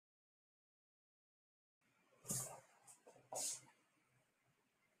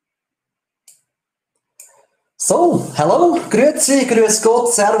So, hallo, grüezi, grüß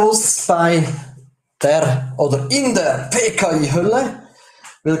Gott, servus bei der oder in der PKI-Hölle.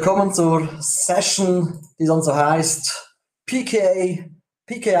 Willkommen zur Session, die dann so heißt PKI,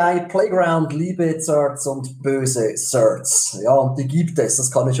 Playground, Liebe, Certs und Böse, Certs. Ja, und die gibt es,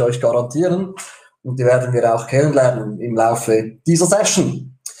 das kann ich euch garantieren. Und die werden wir auch kennenlernen im Laufe dieser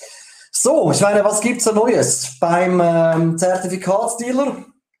Session. So, ich meine, was gibt's da Neues? Beim Zertifikatsdealer,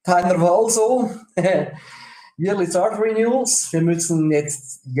 deiner Wahl so. Yearly Cert Renewals. Wir müssen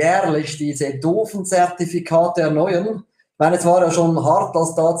jetzt jährlich diese doofen Zertifikate erneuern. Ich meine, es war ja schon hart,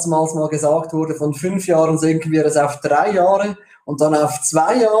 als damals mal gesagt wurde, von 5 Jahren senken wir es auf 3 Jahre und dann auf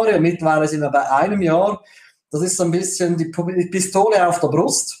 2 Jahre. Mittlerweile sind wir bei 1 Jahr. Das ist so ein bisschen die Pistole auf der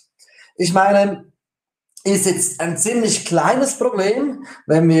Brust. Ich meine, ist jetzt ein ziemlich kleines Problem,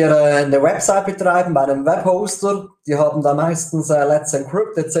 wenn wir eine Website betreiben bei einem Webhoster. Die haben da meistens Let's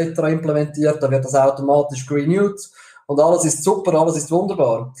Encrypt etc. implementiert, da wird das automatisch renewed und alles ist super, alles ist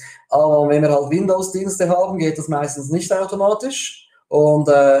wunderbar. Aber wenn wir halt Windows-Dienste haben, geht das meistens nicht automatisch. Und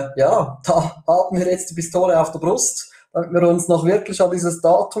ja, da haben wir jetzt die Pistole auf der Brust, damit wir uns noch wirklich an dieses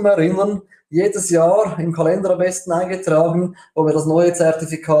Datum erinnern, jedes Jahr im Kalender am besten eingetragen, wo wir das neue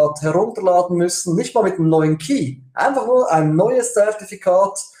Zertifikat herunterladen müssen, nicht mal mit einem neuen Key, einfach nur ein neues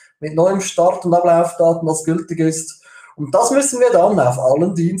Zertifikat mit neuem Start- und Ablaufdaten, das gültig ist. Und das müssen wir dann auf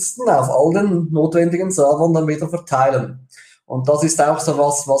allen Diensten, auf allen notwendigen Servern dann wieder verteilen. Und das ist auch so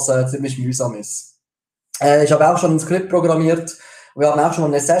was ziemlich mühsam ist. Ich habe auch schon ein Skript programmiert. Wir haben auch schon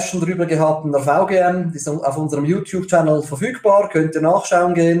eine Session drüber gehabt in der VGM, die ist auf unserem YouTube-Channel verfügbar, könnt ihr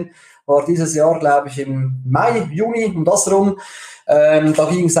nachschauen gehen. War dieses Jahr, glaube ich, im Mai, Juni, um das rum. Da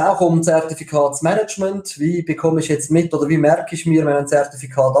ging es auch um Zertifikatsmanagement. Wie bekomme ich jetzt mit oder wie merke ich mir, wenn ein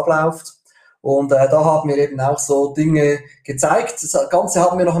Zertifikat abläuft? Und da haben wir eben auch so Dinge gezeigt. Das Ganze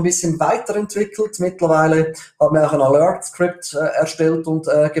haben wir noch ein bisschen weiterentwickelt. Mittlerweile haben wir auch ein Alert-Script erstellt und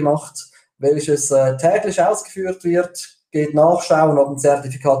gemacht, welches täglich ausgeführt wird. Geht nachschauen, ob ein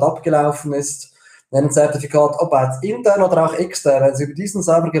Zertifikat abgelaufen ist. Wenn ein Zertifikat, ob jetzt intern oder auch extern, wenn es über diesen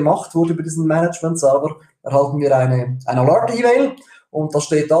Server gemacht wurde, über diesen Management-Server, erhalten wir eine Alert-E-Mail und da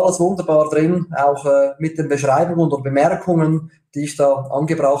steht alles wunderbar drin, auch mit den Beschreibungen oder Bemerkungen, die ich da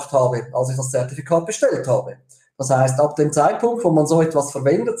angebracht habe, als ich das Zertifikat bestellt habe. Das heißt, ab dem Zeitpunkt, wo man so etwas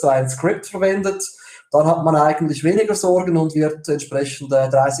verwendet, so ein Skript verwendet, dann hat man eigentlich weniger Sorgen und wird entsprechend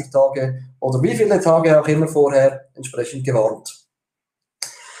 30 Tage oder wie viele Tage auch immer vorher entsprechend gewarnt.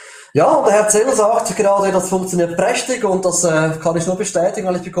 Ja, und der Herr Zeller sagt gerade, das funktioniert prächtig und das kann ich nur bestätigen,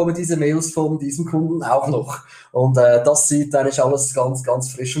 weil ich bekomme diese Mails von diesem Kunden auch noch. Und das sieht eigentlich alles ganz,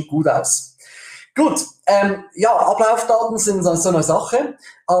 ganz frisch und gut aus. Gut, ja, Ablaufdaten sind so eine Sache,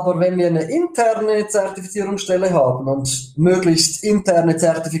 aber wenn wir eine interne Zertifizierungsstelle haben und möglichst interne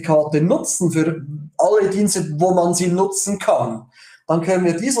Zertifikate nutzen für alle Dienste, wo man sie nutzen kann, dann können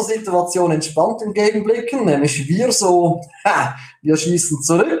wir dieser Situation entspannt entgegenblicken, nämlich wir schießen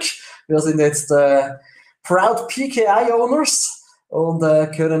zurück. Wir sind jetzt proud PKI-Owners und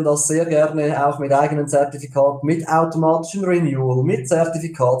können das sehr gerne auch mit eigenen Zertifikaten, mit automatischen Renewal, mit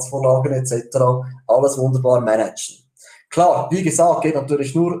Zertifikatsvorlagen etc. alles wunderbar managen. Klar, wie gesagt, geht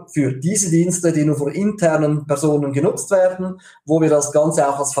natürlich nur für diese Dienste, die nur von internen Personen genutzt werden, wo wir das Ganze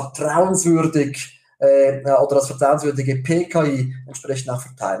auch als vertrauenswürdig oder das vertrauenswürdige PKI entsprechend auch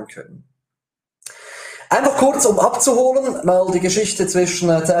verteilen können. Einfach kurz, um abzuholen, mal die Geschichte zwischen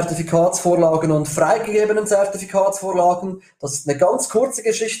Zertifikatsvorlagen und freigegebenen Zertifikatsvorlagen. Das ist eine ganz kurze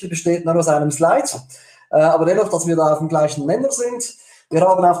Geschichte, besteht nur aus einem Slide, aber dennoch, dass wir da auf dem gleichen Nenner sind. Wir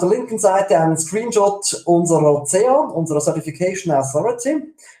haben auf der linken Seite einen Screenshot unserer CA, unserer Certification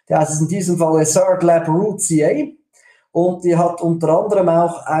Authority. Der heißt in diesem Fall Cert Lab Root CA. Und die hat unter anderem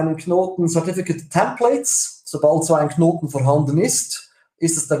auch einen Knoten Certificate Templates. Sobald so ein Knoten vorhanden ist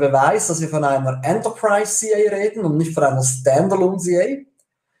es der Beweis, dass wir von einer Enterprise CA reden und nicht von einer Standalone CA.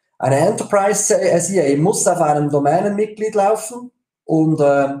 Eine Enterprise CA muss auf einem Domänenmitglied laufen und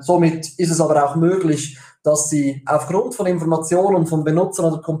somit ist es aber auch möglich, dass sie aufgrund von Informationen von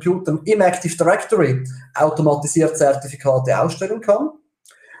Benutzern oder Computern im Active Directory automatisiert Zertifikate ausstellen kann.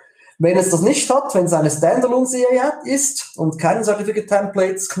 Wenn es das nicht hat, wenn es eine Standalone CA ist und keinen Certificate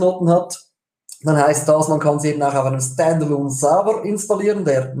Templates Knoten hat, dann heißt das, man kann sie eben auch auf einem Standalone Server installieren,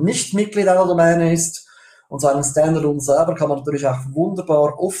 der nicht Mitglied einer Domäne ist. Und so einen Standalone Server kann man natürlich auch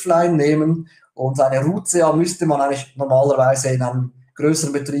wunderbar offline nehmen. Und eine Root CA müsste man eigentlich normalerweise in einem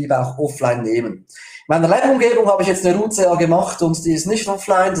größeren Betrieb auch offline nehmen. In meiner Lab-Umgebung habe ich jetzt eine Root CA gemacht und die ist nicht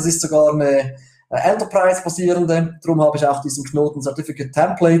offline, das ist sogar eine Enterprise-basierende. Darum habe ich auch diesen Knoten Certificate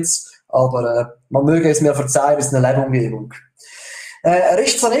Templates, aber man möge es mir verzeihen, ist eine Lab-Umgebung.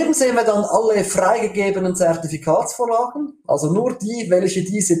 Rechts daneben sehen wir dann alle freigegebenen Zertifikatsvorlagen, also nur die, welche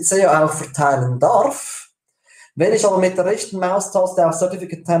diese CEO auch verteilen darf. Wenn ich aber mit der rechten Maustaste auf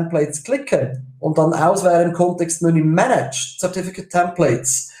Certificate Templates klicke und dann auswähle im Kontextmenü Manage Certificate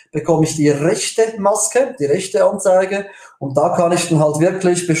Templates, bekomme ich die rechte Maske, die rechte Anzeige, und da kann ich dann halt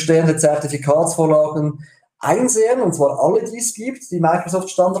wirklich bestehende Zertifikatsvorlagen einsehen, und zwar alle, die es gibt, die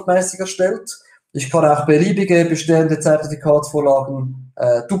Microsoft standardmäßig erstellt. Ich kann auch beliebige bestehende Zertifikatsvorlagen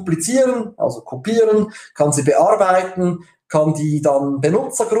duplizieren, also kopieren, kann sie bearbeiten, kann die dann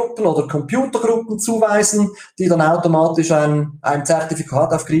Benutzergruppen oder Computergruppen zuweisen, die dann automatisch ein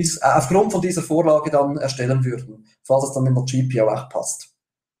Zertifikat aufgrund von dieser Vorlage dann erstellen würden, falls es dann in der GPO auch passt.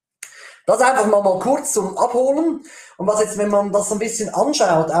 Das einfach mal kurz zum Abholen. Und was jetzt, wenn man das ein bisschen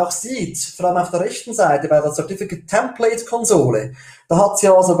anschaut, auch sieht, vor allem auf der rechten Seite bei der Certificate Template Konsole, da hat es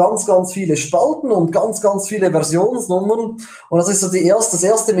ja also ganz viele Spalten und ganz viele Versionsnummern. Und das ist so das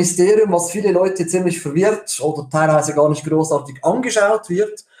erste Mysterium, was viele Leute ziemlich verwirrt oder teilweise gar nicht großartig angeschaut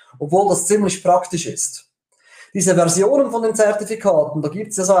wird, obwohl das ziemlich praktisch ist. Diese Versionen von den Zertifikaten, da gibt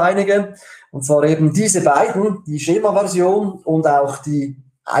es ja so einige, und zwar eben diese beiden, die Schema-Version und auch die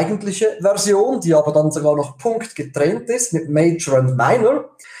eigentliche Version, die aber dann sogar noch punktgetrennt ist mit Major und Minor.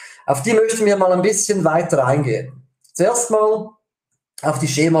 Auf die möchten wir mal ein bisschen weiter eingehen. Zuerst mal auf die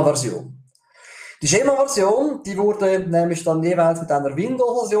Schema-Version. Die Schema-Version, die wurde nämlich dann jeweils mit einer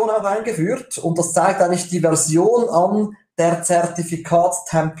Windows-Version auch eingeführt, und das zeigt eigentlich die Version an der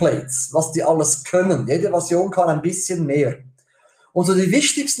Zertifikatstemplates, was die alles können. Jede Version kann ein bisschen mehr. Und so die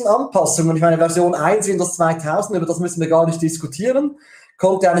wichtigsten Anpassungen, ich meine Version 1 Windows 2000, über das müssen wir gar nicht diskutieren,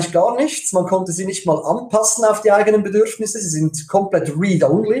 konnte eigentlich gar nichts. Man konnte sie nicht mal anpassen auf die eigenen Bedürfnisse. Sie sind komplett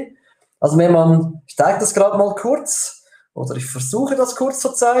read-only. Also wenn man, ich zeige das gerade mal kurz, oder ich versuche das kurz zu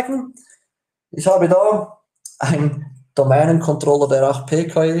zeigen. Ich habe da einen Domänencontroller, der auch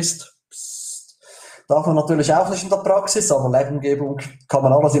PKI ist. Darf man natürlich auch nicht in der Praxis, aber Lab-Umgebung kann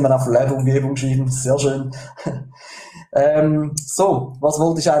man alles immer auf Lab-Umgebung schieben. Sehr schön. So, was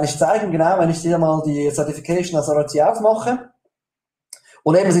wollte ich eigentlich zeigen? Genau, wenn ich hier mal die Certification Authority aufmache.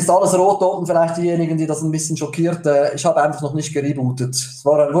 Und eben, es ist alles rot unten, vielleicht diejenigen, die das ein bisschen schockiert. Ich habe einfach noch nicht gerebootet. Es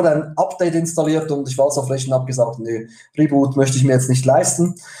wurde ein Update installiert und ich war so frech und habe gesagt, nee, Reboot möchte ich mir jetzt nicht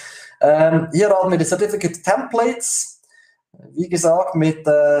leisten. Hier haben wir die Certificate Templates. Wie gesagt, mit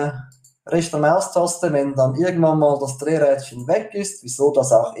rechter Maustaste, wenn dann irgendwann mal das Drehrädchen weg ist, wieso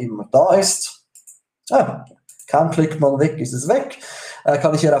das auch immer da ist. Kaum klickt man weg, ist es weg.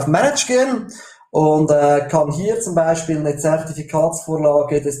 Kann ich hier auf Manage gehen. Und kann hier zum Beispiel eine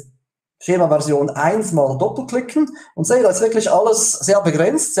Zertifikatsvorlage des Schema-Version 1 mal doppelklicken und sehe, da ist wirklich alles sehr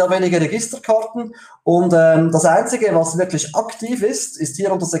begrenzt, sehr wenige Registerkarten, und das Einzige, was wirklich aktiv ist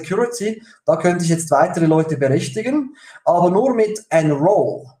hier unter Security. Da könnte ich jetzt weitere Leute berechtigen, aber nur mit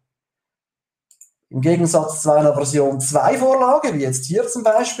Enroll. Im Gegensatz zu einer Version 2 Vorlage, wie jetzt hier zum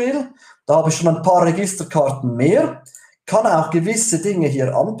Beispiel, da habe ich schon ein paar Registerkarten mehr, kann auch gewisse Dinge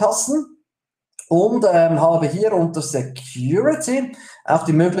hier anpassen. Und habe hier unter Security auch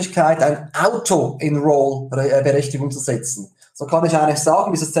die Möglichkeit, ein Auto-Enroll-Berechtigung zu setzen. So kann ich eigentlich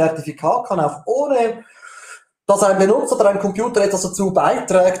sagen, dieses Zertifikat kann auch ohne, dass ein Benutzer oder ein Computer etwas dazu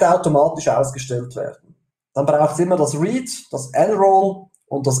beiträgt, automatisch ausgestellt werden. Dann braucht es immer das Read, das Enroll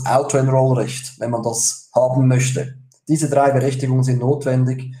und das Auto-Enroll-Recht, wenn man das haben möchte. Diese 3 Berechtigungen sind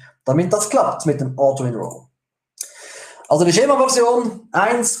notwendig, damit das klappt mit dem Auto-Enroll. Also die Schema-Version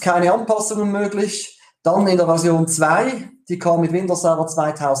 1, keine Anpassungen möglich. Dann in der Version 2, die kam mit Windows Server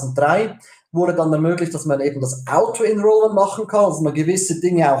 2003, wurde dann ermöglicht, dass man eben das Auto-Enrollment machen kann, dass man gewisse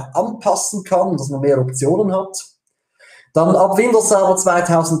Dinge auch anpassen kann, dass man mehr Optionen hat. Dann ab Windows Server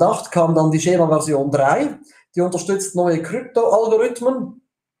 2008 kam dann die Schema-Version 3, die unterstützt neue Krypto-Algorithmen,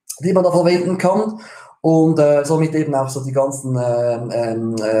 die man da verwenden kann. Und somit eben auch so die ganzen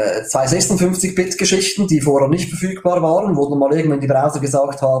 256-Bit-Geschichten, die vorher nicht verfügbar waren, wo dann mal irgendwann die Browser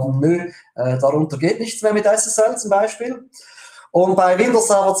gesagt haben, nö, darunter geht nichts mehr mit SSL zum Beispiel. Und bei Windows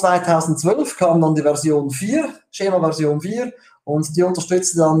Server 2012 kam dann die Version 4, Schema-Version 4, und die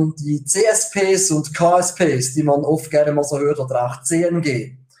unterstützt dann die CSPs und KSPs, die man oft gerne mal so hört, oder auch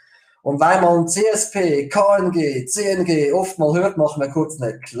CNG. Und weil man CSP, KNG, CNG oft mal hört, machen wir kurz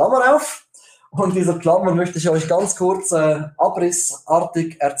eine Klammer auf. Und dieser Klammer möchte ich euch ganz kurz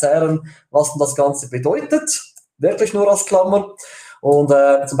abrissartig erzählen, was denn das Ganze bedeutet. Wirklich nur als Klammer. Und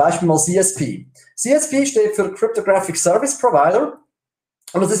zum Beispiel mal CSP. CSP steht für Cryptographic Service Provider.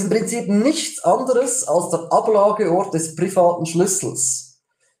 Und das ist im Prinzip nichts anderes als der Ablageort des privaten Schlüssels.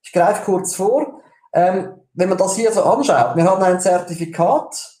 Ich greife kurz vor. Wenn man das hier so anschaut, wir haben ein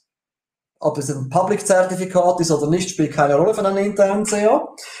Zertifikat ob es ein Public-Zertifikat ist oder nicht, spielt keine Rolle für einen internen CA.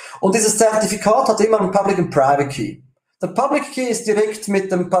 Und dieses Zertifikat hat immer einen Public und Private Key. Der Public Key ist direkt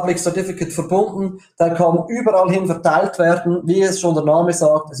mit dem Public Certificate verbunden, der kann überall hin verteilt werden, wie es schon der Name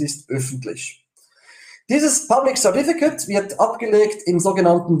sagt, es ist öffentlich. Dieses Public Certificate wird abgelegt im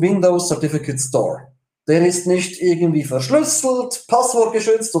sogenannten Windows Certificate Store. Der ist nicht irgendwie verschlüsselt,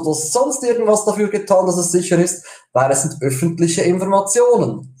 passwortgeschützt oder sonst irgendwas dafür getan, dass es sicher ist, weil es sind öffentliche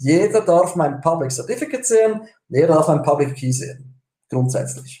Informationen. Jeder darf mein Public Certificate sehen, jeder darf mein Public Key sehen.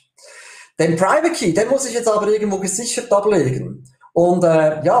 Grundsätzlich. Den Private Key, den muss ich jetzt aber irgendwo gesichert ablegen. Und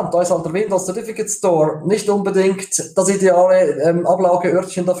ja, da ist halt der Windows Certificate Store nicht unbedingt das ideale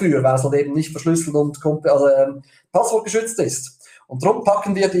Ablageörtchen dafür, weil es halt eben nicht verschlüsselt und passwortgeschützt ist. Und darum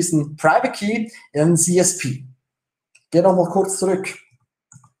packen wir diesen Private Key in einen CSP. Geh nochmal kurz zurück.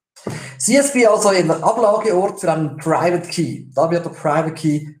 CSP also ein Ablageort für einen Private Key. Da wird der Private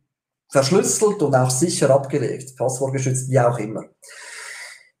Key verschlüsselt und auch sicher abgelegt, passwortgeschützt, wie auch immer.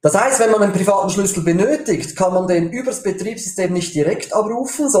 Das heißt, wenn man einen privaten Schlüssel benötigt, kann man den über das Betriebssystem nicht direkt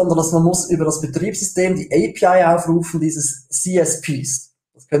abrufen, sondern man muss über das Betriebssystem die API aufrufen dieses CSPs.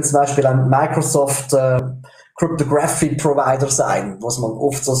 Das könnte zum Beispiel ein Microsoft Cryptography Provider sein, was man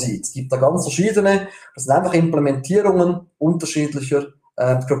oft so sieht. Es gibt da ganz verschiedene, das sind einfach Implementierungen unterschiedlicher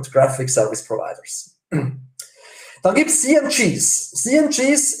Cryptographic Service Providers. Dann gibt es CNGs.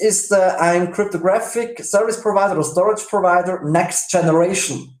 CNGs ist ein Cryptographic Service Provider oder Storage Provider Next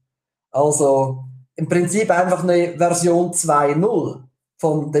Generation. Also im Prinzip einfach eine Version 2.0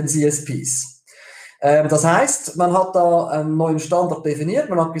 von den CSPs. Das heißt, man hat da einen neuen Standard definiert,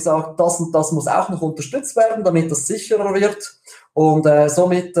 man hat gesagt, das und das muss auch noch unterstützt werden, damit das sicherer wird. Und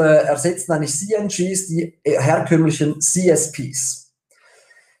somit ersetzen eigentlich CNGs die herkömmlichen CSPs.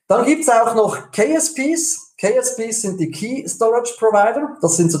 Dann gibt es auch noch KSPs. KSPs sind die Key Storage Provider,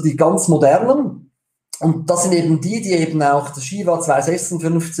 das sind so die ganz modernen. Und das sind eben die eben auch das Shiva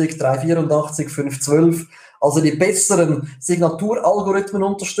 256, 384, 512, also die besseren Signaturalgorithmen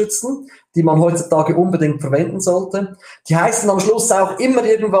unterstützen, die man heutzutage unbedingt verwenden sollte. Die heißen am Schluss auch immer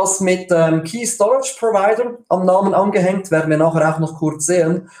irgendwas mit Key Storage Provider am Namen angehängt, werden wir nachher auch noch kurz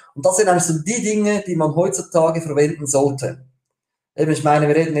sehen. Und das sind eigentlich so die Dinge, die man heutzutage verwenden sollte. Eben, ich meine,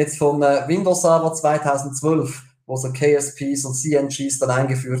 wir reden jetzt von Windows Server 2012, wo so KSPs und CNGs dann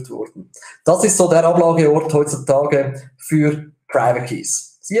eingeführt wurden. Das ist so der Ablageort heutzutage für Private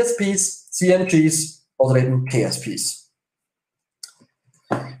Keys. CSPs, CNGs oder eben KSPs.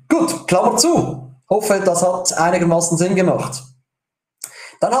 Gut, Klammer zu. Hoffe, das hat einigermaßen Sinn gemacht.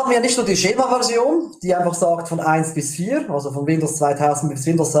 Dann haben wir nicht nur die Schema-Version, die einfach sagt von 1 bis 4, also von Windows 2000 bis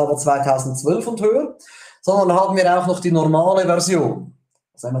Windows Server 2012 und höher, sondern haben wir auch noch die normale Version.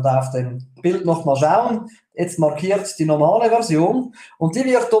 Also wenn wir da auf dem Bild nochmal schauen, jetzt markiert die normale Version und die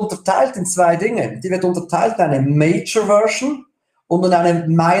wird unterteilt in zwei Dinge. Die wird unterteilt in eine Major Version und in eine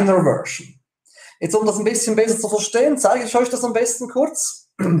Minor Version. Jetzt, um das ein bisschen besser zu verstehen, zeige ich euch das am besten kurz.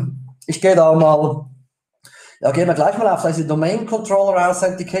 Ich gehe da mal, ja, gehen wir gleich mal auf diese Domain Controller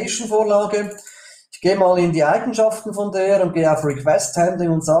Authentication Vorlage. Ich gehe mal in die Eigenschaften von der und gehe auf Request Handling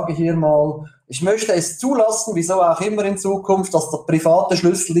und sage hier mal, ich möchte es zulassen, wieso auch immer in Zukunft, dass der private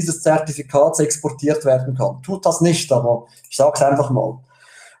Schlüssel dieses Zertifikats exportiert werden kann. Tut das nicht, aber ich sage es einfach mal.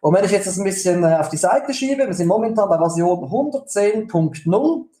 Und wenn ich jetzt das ein bisschen auf die Seite schiebe, wir sind momentan bei Version 110.0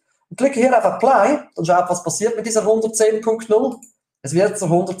 und klicke hier auf Apply, dann schaut, was passiert mit dieser 110.0. Es wird zur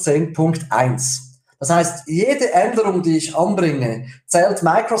 110.1. Das heißt, jede Änderung, die ich anbringe, zählt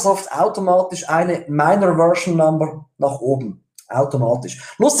Microsoft automatisch eine Minor Version Number nach oben. Automatisch.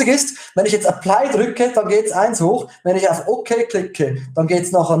 Lustig ist, wenn ich jetzt Apply drücke, dann geht es 1 hoch. Wenn ich auf OK klicke, dann geht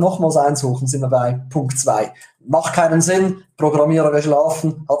es nachher nochmals 1 hoch. Dann sind wir bei Punkt 2. Macht keinen Sinn. Programmierer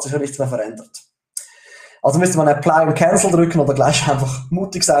geschlafen, hat sich ja nichts mehr verändert. Also müsste man Apply und Cancel drücken oder gleich einfach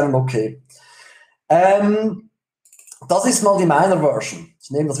mutig sein und OK. Das ist mal die Minor Version.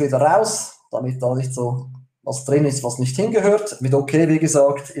 Ich nehme das wieder raus, damit da nicht so was drin ist, was nicht hingehört. Mit OK, wie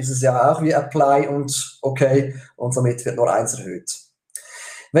gesagt, ist es ja auch wie Apply und OK und somit wird nur 1 erhöht.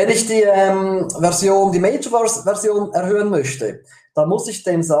 Wenn ich die die Major-Version erhöhen möchte, dann muss ich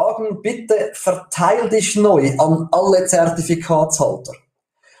dem sagen, bitte verteil dich neu an alle Zertifikatshalter.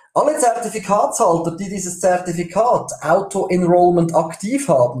 Alle Zertifikatshalter, die dieses Zertifikat Auto-Enrollment aktiv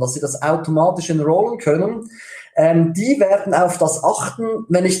haben, dass sie das automatisch enrollen können, die werden auf das achten,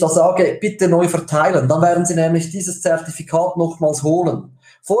 wenn ich da sage, bitte neu verteilen. Dann werden sie nämlich dieses Zertifikat nochmals holen.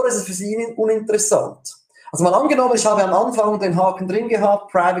 Vorher ist es für sie uninteressant. Also mal angenommen, ich habe am Anfang den Haken drin gehabt,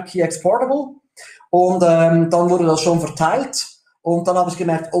 Private Key Exportable, und dann wurde das schon verteilt. Und dann habe ich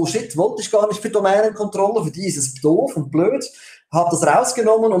gemerkt, oh shit, wollte ich gar nicht für Domänenkontrolle, für die ist es doof und blöd. habe das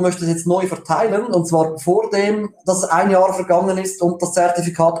rausgenommen und möchte es jetzt neu verteilen, und zwar vor dem, dass ein Jahr vergangen ist und das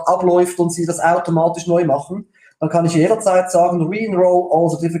Zertifikat abläuft und Sie das automatisch neu machen, dann kann ich jederzeit sagen, re-enroll all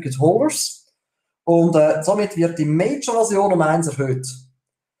certificate holders, und somit wird die Major-Version um 1 erhöht.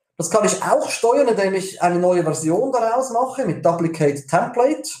 Das kann ich auch steuern, indem ich eine neue Version daraus mache mit Duplicate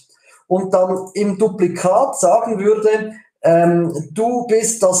Template und dann im Duplikat sagen würde, du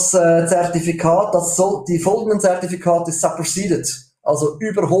bist das Zertifikat, die folgenden Zertifikate superseded, also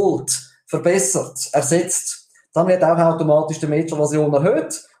überholt, verbessert, ersetzt. Dann wird auch automatisch die Major-Version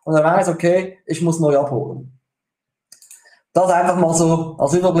erhöht und er weiß, okay, ich muss neu abholen. Das einfach mal so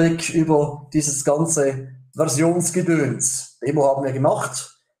als Überblick über dieses ganze Versionsgedöns. Demo haben wir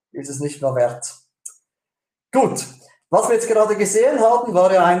gemacht, ist es nicht mehr wert. Gut. Was wir jetzt gerade gesehen haben,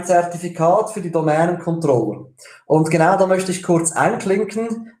 war ja ein Zertifikat für die Domänencontroller. Und genau da möchte ich kurz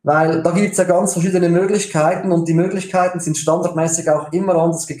einklinken, weil da gibt es ja ganz verschiedene Möglichkeiten und die Möglichkeiten sind standardmäßig auch immer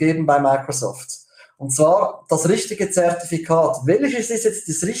anders gegeben bei Microsoft. Und zwar das richtige Zertifikat. Welches ist jetzt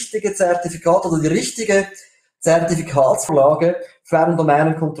das richtige Zertifikat oder die richtige Zertifikatsvorlage für einen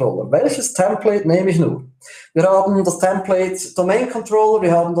Domänencontroller? Welches Template nehme ich nur? Wir haben das Template Domain Controller,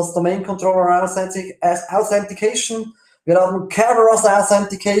 wir haben das Domain Controller Authentication, wir haben Kerberos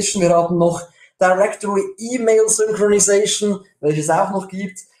Authentication, wir haben noch Directory Email Synchronization, welches auch noch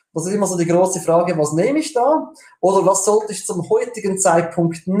gibt. Das ist immer so die große Frage, was nehme ich da? Oder was sollte ich zum heutigen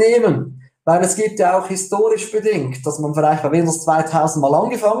Zeitpunkt nehmen? Weil es gibt ja auch historisch bedingt, dass man vielleicht bei Windows 2000 mal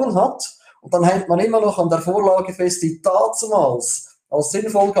angefangen hat und dann hängt man immer noch an der Vorlage fest, die dazumals als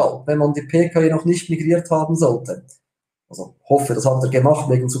sinnvoll galt, wenn man die PKI noch nicht migriert haben sollte. Also hoffe, das hat er gemacht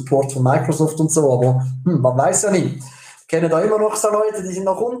wegen Support von Microsoft und so, aber man weiß ja nie. Ich kenne da immer noch so Leute, die sind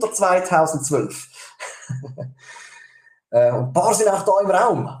noch unter 2012. Und ein paar sind auch da im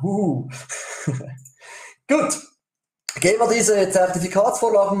Raum. Gut, gehen wir diese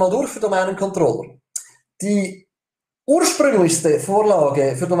Zertifikatsvorlagen mal durch für Domänencontroller. Die ursprünglichste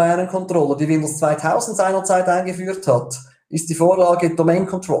Vorlage für Domänencontroller, die Windows 2000 seinerzeit eingeführt hat, ist die Vorlage Domain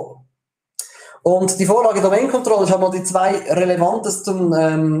Controller. Und die Vorlage Domain Controller, ich habe mal die zwei relevantesten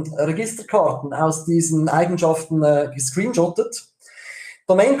Registerkarten aus diesen Eigenschaften gescreenshottet.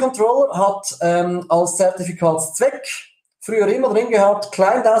 Domain Controller hat als Zertifikatszweck früher immer drin gehabt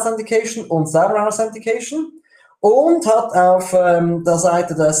Client Authentication und Server Authentication und hat auf der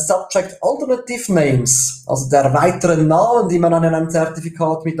Seite der Subject Alternative Names, also der weiteren Namen, die man an einem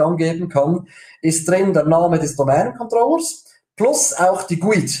Zertifikat mit angeben kann, ist drin der Name des Domänencontrollers plus auch die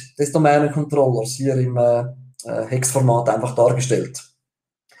GUID des Domänencontrollers hier im Hex-Format einfach dargestellt.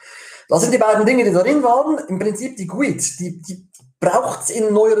 Das sind die beiden Dinge, die darin waren. Im Prinzip die GUID, die braucht es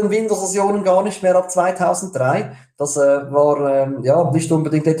in neueren Windows-Versionen gar nicht mehr ab 2003. Das war ja nicht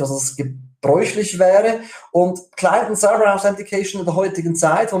unbedingt etwas, das gebräuchlich wäre. Und Client- und Server-Authentication in der heutigen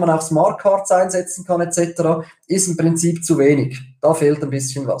Zeit, wo man auch Smartcards einsetzen kann etc., ist im Prinzip zu wenig. Da fehlt ein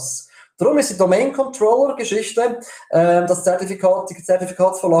bisschen was. Darum ist die Domain-Controller-Geschichte, die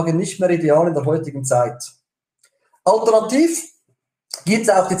Zertifikatsvorlage nicht mehr ideal in der heutigen Zeit. Alternativ gibt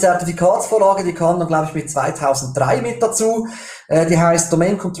es auch die Zertifikatsvorlage, die kam dann, glaube ich, mit 2003 mit dazu. Die heißt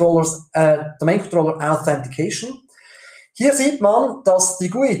Domain Controller Authentication. Hier sieht man, dass die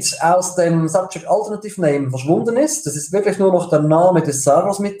GUID aus dem Subject Alternative Name verschwunden ist. Das ist wirklich nur noch der Name des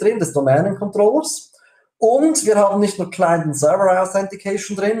Servers mit drin, des Domänencontrollers. Und wir haben nicht nur Client- und Server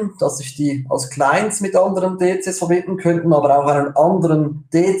Authentication drin, dass sich die als Clients mit anderen DCs verbinden könnten, aber auch einen anderen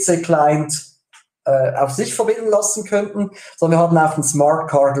DC-Client auf sich verbinden lassen könnten, sondern wir haben auch ein Smart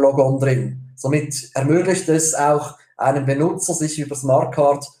Card Logon drin. Somit ermöglicht es auch einem Benutzer, sich über Smart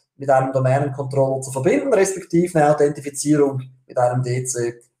Card mit einem Domänencontroller zu verbinden, respektive eine Authentifizierung mit einem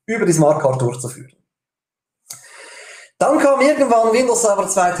DC über die Smart Card durchzuführen. Dann kam irgendwann Windows Server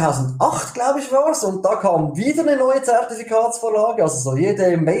 2008, glaube ich, war es, und da kam wieder eine neue Zertifikatsvorlage, also so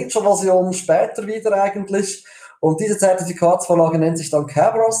jede Major-Version später wieder eigentlich. Und diese Zertifikatsvorlage nennt sich dann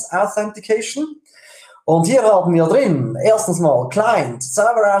Kerberos Authentication. Und hier haben wir drin, erstens mal Client,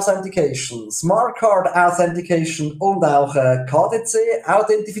 Server Authentication, Smart Card Authentication und auch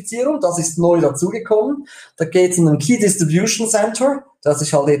KDC-Authentifizierung. Das ist neu dazugekommen. Da geht es um ein Key Distribution Center, das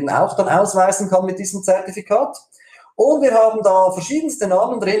ich halt eben auch dann ausweisen kann mit diesem Zertifikat. Und wir haben da verschiedenste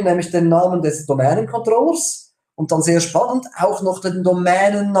Namen drin, nämlich den Namen des Domänencontrollers und dann sehr spannend auch noch den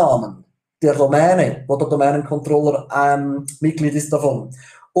Domänennamen der Domäne, wo der Domänencontroller Mitglied ist davon.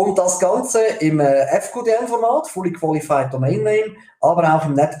 Und das Ganze im FQDN-Format, Fully Qualified Domain Name, aber auch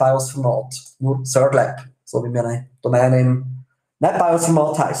im NetBIOS-Format, nur CertLab, so wie mir eine Domäne im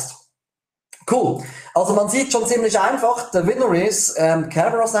NetBIOS-Format heißt. Cool. Also man sieht schon ziemlich einfach, der Winner ist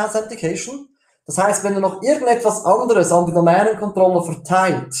Kerberos Authentication. Das heißt, wenn ihr noch irgendetwas anderes an die Domänencontroller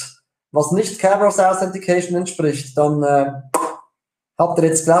verteilt, was nicht Kerberos Authentication entspricht, dann habt ihr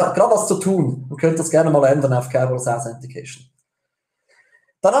jetzt gerade was zu tun und könnt das gerne mal ändern auf Kerberos Authentication.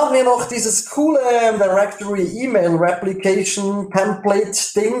 Dann haben wir noch dieses coole Directory Email Replication Template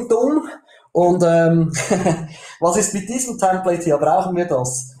Ding dumm. Und was ist mit diesem Template hier? Brauchen wir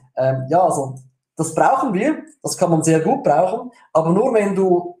das? Ja, also das brauchen wir, das kann man sehr gut brauchen, aber nur wenn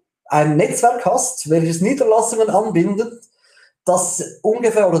du ein Netzwerk hast, welches Niederlassungen anbindet, das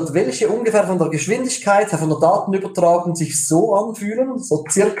ungefähr oder welche ungefähr von der Geschwindigkeit, von der Datenübertragung sich so anfühlen, so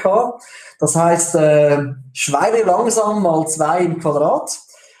circa. Das heißt, Schweine langsam mal 2 im Quadrat.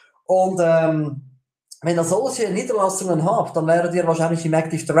 Und wenn ihr solche Niederlassungen habt, dann werdet ihr wahrscheinlich im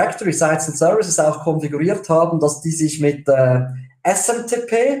Active Directory Sites and Services auch konfiguriert haben, dass die sich mit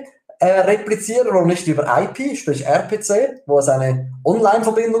SMTP replizieren und nicht über IP, sprich RPC, wo es eine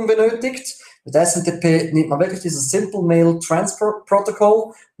Online-Verbindung benötigt. Mit SMTP nimmt man wirklich dieses Simple Mail Transfer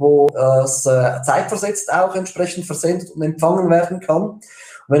Protocol, wo es zeitversetzt auch entsprechend versendet und empfangen werden kann. Und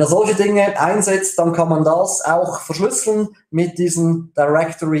wenn er solche Dinge einsetzt, dann kann man das auch verschlüsseln mit diesem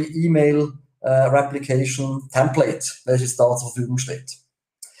Directory Email Replication Template, welches da zur Verfügung steht.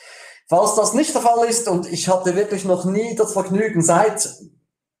 Falls das nicht der Fall ist, und ich hatte wirklich noch nie das Vergnügen seit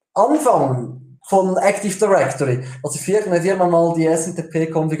Anfang von Active Directory, dass ich für irgendeine Firma mal die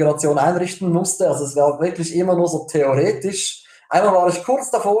SMTP-Konfiguration einrichten musste, also es war wirklich immer nur so theoretisch. Einmal war ich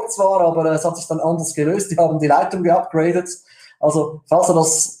kurz davor zwar, aber es hat sich dann anders gelöst, die haben die Leitung geupgradet. Also, falls du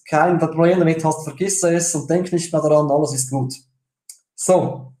das kein Problem damit hast, vergiss es und denk nicht mehr daran, alles ist gut.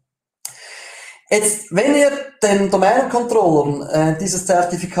 So. Jetzt, wenn ihr den Domänencontrollern dieses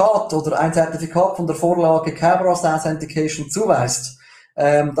Zertifikat oder ein Zertifikat von der Vorlage Kerberos Authentication zuweist,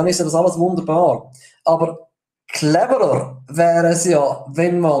 dann ist ja das alles wunderbar. Aber cleverer wäre es ja,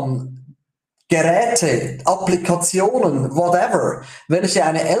 wenn man Geräte, Applikationen, whatever, welche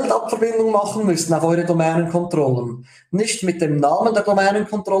eine LDAP-Verbindung machen müssen auf eure Domänencontrollern, nicht mit dem Namen der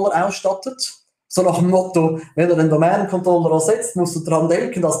Domänencontroller ausstattet, so nach dem Motto, wenn du den Domänencontroller ersetzt, musst du daran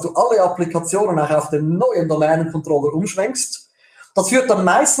denken, dass du alle Applikationen auch auf den neuen Domänencontroller umschwenkst. Das führt dann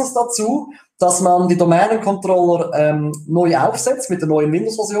meistens dazu, dass man die Domänencontroller neu aufsetzt mit der neuen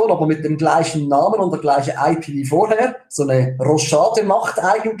Windows-Version, aber mit dem gleichen Namen und der gleichen IP wie vorher. So eine Rochade macht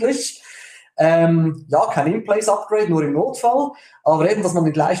eigentlich. Ja, kein In-Place-Upgrade, nur im Notfall. Aber eben, dass man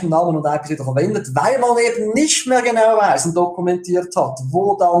den gleichen Namen und IP wieder verwendet, weil man eben nicht mehr genau weiß und dokumentiert hat,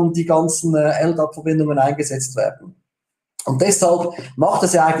 wo dann die ganzen LDAP-Verbindungen eingesetzt werden. Und deshalb macht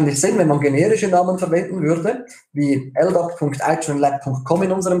es ja eigentlich Sinn, wenn man generische Namen verwenden würde, wie ldap.itrainlab.com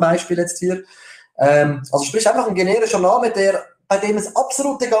in unserem Beispiel jetzt hier. Also sprich einfach ein generischer Name, bei dem es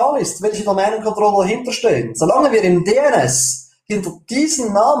absolut egal ist, welche Domänencontroller hinterstehen. Solange wir im DNS hinter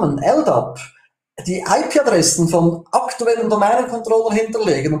diesen Namen LDAP die IP-Adressen von aktuellen Domänencontroller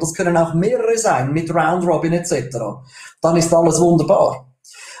hinterlegen, und das können auch mehrere sein, mit Round-Robin etc., dann ist alles wunderbar.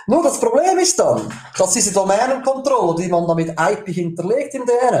 Nur das Problem ist dann, dass diese Domänencontroller, die man da mit IP hinterlegt im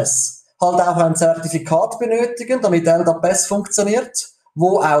DNS, halt auch ein Zertifikat benötigen, damit LDAP best funktioniert,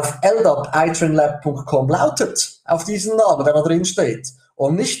 wo auf ldap.itrainlab.com lautet, auf diesen Namen, der da drin steht.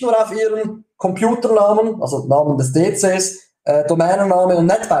 Und nicht nur auf ihren Computernamen, also Namen des DCs, Domänenname und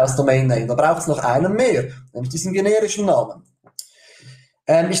NetBIOS Domain Name. Da braucht es noch einen mehr, nämlich diesen generischen Namen.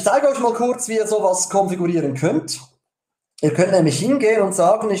 Ich zeige euch mal kurz, wie ihr sowas konfigurieren könnt. Ihr könnt nämlich hingehen und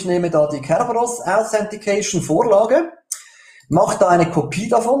sagen, ich nehme da die Kerberos Authentication Vorlage, mache da eine Kopie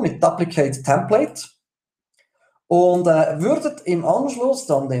davon mit Duplicate Template und würdet im Anschluss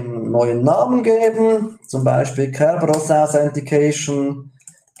dann den neuen Namen geben, zum Beispiel Kerberos Authentication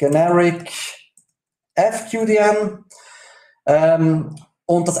Generic FQDM.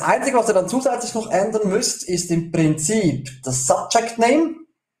 Und das Einzige, was ihr dann zusätzlich noch ändern müsst, ist im Prinzip das Subject Name.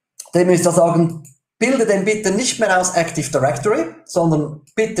 Dem müsst ihr sagen, bilde den bitte nicht mehr aus Active Directory, sondern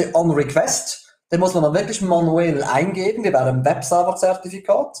bitte on Request. Den muss man dann wirklich manuell eingeben, wie bei einem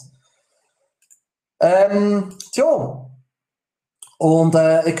Webserver-Zertifikat. Tja. Und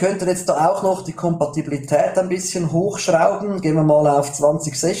ihr könnt jetzt da auch noch die Kompatibilität ein bisschen hochschrauben. Gehen wir mal auf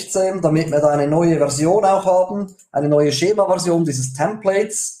 2016, damit wir da eine neue Version auch haben, eine neue Schema-Version dieses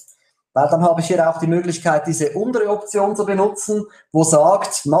Templates. Weil dann habe ich hier auch die Möglichkeit, diese untere Option zu benutzen, wo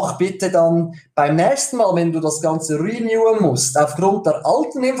sagt, mach bitte dann beim nächsten Mal, wenn du das Ganze renewen musst, aufgrund der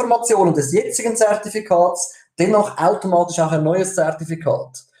alten Informationen des jetzigen Zertifikats, dennoch automatisch auch ein neues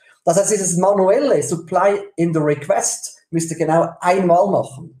Zertifikat. Das heißt, dieses manuelle Supply in the Request müsst ihr genau einmal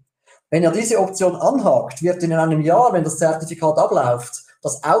machen. Wenn ihr diese Option anhakt, wird in einem Jahr, wenn das Zertifikat abläuft,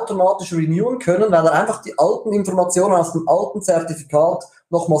 das automatisch renewen können, weil er einfach die alten Informationen aus dem alten Zertifikat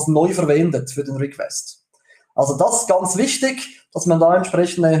nochmals neu verwendet für den Request. Also das ist ganz wichtig, dass man da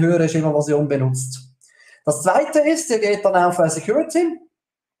entsprechend eine höhere Schema-Version benutzt. Das zweite ist, ihr geht dann auf Security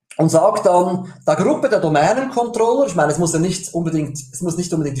und sagt dann der Gruppe der Domänencontroller, ich meine, es muss nicht unbedingt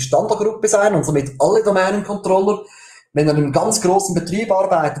die Standardgruppe sein und somit alle Domänencontroller. Wenn ihr in einem ganz großen Betrieb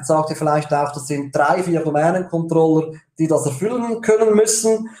arbeitet, sagt ihr vielleicht auch, das sind 3, 4 Domänencontroller, die das erfüllen können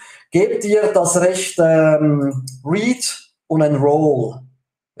müssen. Gebt ihr das Recht Read und Enroll.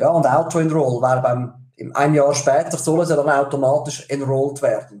 Ja, und Auto-Enroll, weil ein Jahr später soll es ja dann automatisch enrolled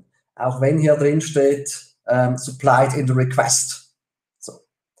werden. Auch wenn hier drin steht, supplied in the request. So.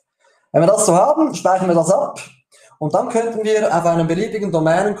 Wenn wir das so haben, speichern wir das ab. Und dann könnten wir auf einen beliebigen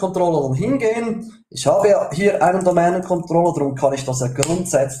Domänencontroller dann hingehen. Ich habe ja hier einen Domänencontroller, darum kann ich das ja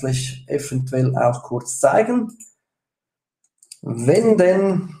grundsätzlich eventuell auch kurz zeigen. Wenn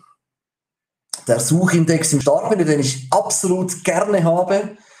denn der Suchindex im Startmenü, den ich absolut gerne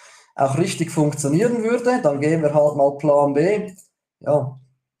habe, auch richtig funktionieren würde, dann gehen wir halt mal Plan B. Ja,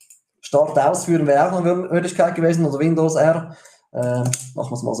 Start ausführen wäre auch eine Möglichkeit gewesen, oder Windows R. Machen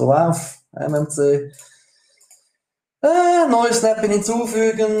wir es mal so auf. MMC. Neues Snapping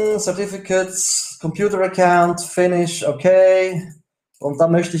hinzufügen, Certificates, Computer Account, Finish, okay. Und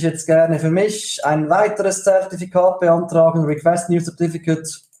dann möchte ich jetzt gerne für mich ein weiteres Zertifikat beantragen, Request New Certificate.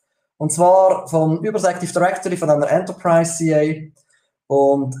 Und zwar vom Übers Active Directory von einer Enterprise CA.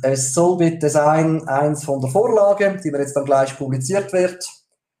 Und es soll bitte sein, eins von der Vorlage, die mir jetzt dann gleich publiziert wird.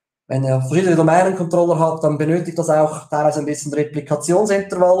 Wenn ihr verschiedene Domänencontroller habt, dann benötigt das auch teilweise ein bisschen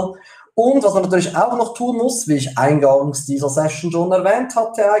Replikationsintervall. Und was man natürlich auch noch tun muss, wie ich eingangs dieser Session schon erwähnt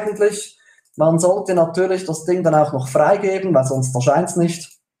hatte eigentlich, man sollte natürlich das Ding dann auch noch freigeben, weil sonst erscheint es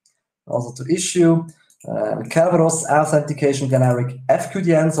nicht. Also to issue, Kerberos Authentication Generic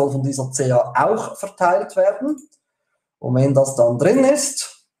FQDN soll von dieser CA auch verteilt werden. Und wenn das dann drin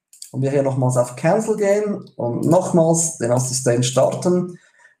ist, und wir hier nochmals auf Cancel gehen und nochmals den Assistent starten,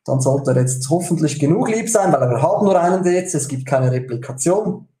 dann sollte er jetzt hoffentlich genug lieb sein, weil wir haben nur einen DC, es gibt keine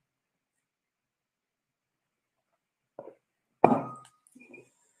Replikation.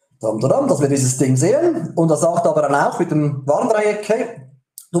 Dass wir dieses Ding sehen. Und er sagt aber dann auch mit dem Warndreieck, okay,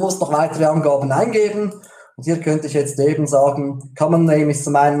 du musst noch weitere Angaben eingeben. Und hier könnte ich jetzt eben sagen, Common Name ist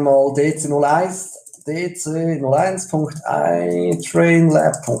zum einen mal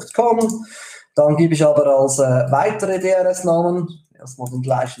dc01.itrainlab.com. Dann gebe ich aber als weitere DNS-Namen, erstmal den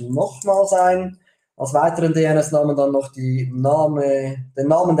gleichen nochmals ein, als weiteren DNS-Namen dann noch den Namen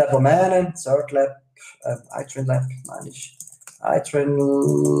der Domäne, Certlab, iTrainlab, meine ich.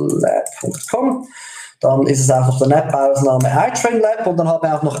 iTrainlab.com. Dann ist es auch noch der NAP-Ausnahme iTrainlab und dann haben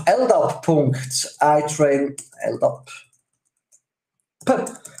wir auch noch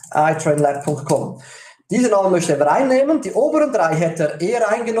iTrainlab.com. Diese Namen möchte er reinnehmen. Die oberen 3 hätte er eher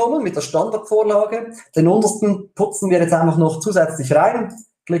reingenommen mit der Standardvorlage. Den untersten putzen wir jetzt einfach noch zusätzlich rein.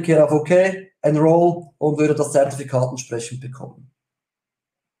 Klicke hier auf OK, Enroll und würde das Zertifikat entsprechend bekommen.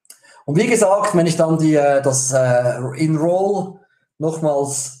 Und wie gesagt, wenn ich dann das Enroll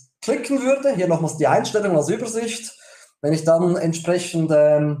nochmals klicken würde, hier nochmals die Einstellung als Übersicht, wenn ich dann entsprechend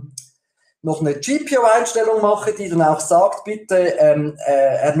noch eine GPO-Einstellung mache, die dann auch sagt, bitte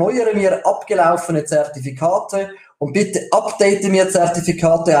erneuere mir abgelaufene Zertifikate und bitte update mir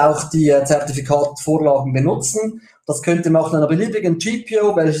Zertifikate, auch die Zertifikatvorlagen benutzen. Das könnt ihr machen in einer beliebigen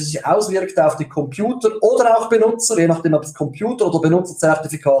GPO, welche sich auswirkt auf die Computer oder auch Benutzer, je nachdem ob es Computer- oder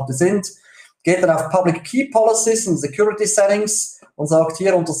Benutzerzertifikate sind. Geht dann auf Public Key Policies und Security Settings und sagt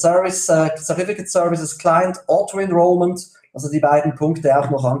hier unter Certificate Services Client Auto-Enrollment, also die beiden Punkte auch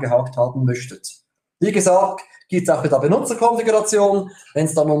noch angehakt haben möchtet. Wie gesagt, gibt es auch bei der Benutzerkonfiguration, wenn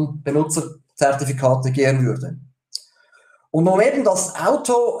es dann um Benutzerzertifikate gehen würde. Und um eben das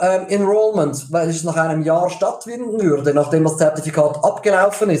Auto-Enrollment, weil es nach einem Jahr stattfinden würde, nachdem das Zertifikat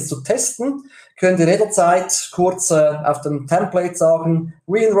abgelaufen ist, zu testen, könnt ihr jederzeit kurz auf dem Template sagen,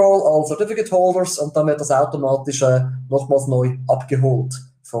 Re-Enroll all Certificate Holders und dann wird das automatisch nochmals neu abgeholt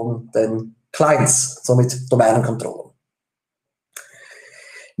von den Clients, somit Domänencontrollern.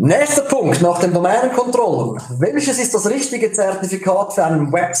 Nächster Punkt nach den Domänencontrollern. Welches ist das richtige Zertifikat für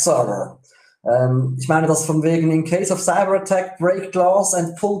einen Webserver? Ich meine, das von wegen in case of cyber attack, break glass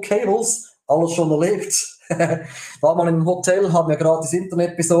and pull cables, alles schon erlebt. War man im Hotel, haben wir gratis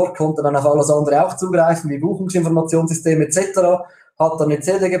Internet besorgt, konnte dann auf alles andere auch zugreifen, wie Buchungsinformationssysteme etc. Hat dann eine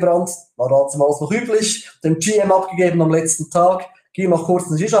CD gebrannt, war damals noch üblich, dem GM abgegeben am letzten Tag, ging noch kurz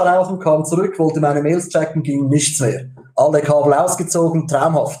einen Shisha rauchen, kam zurück, wollte meine Mails checken, ging nichts mehr. Alle Kabel ausgezogen,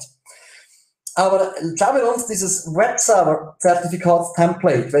 traumhaft. Aber schauen wir uns dieses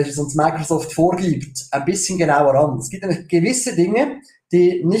Webserver-Zertifikats-Template, welches uns Microsoft vorgibt, ein bisschen genauer an. Es gibt gewisse Dinge,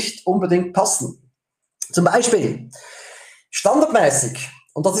 die nicht unbedingt passen. Zum Beispiel standardmäßig,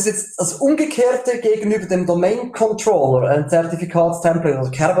 und das ist jetzt das Umgekehrte gegenüber dem Domain Controller, ein Zertifikatstemplate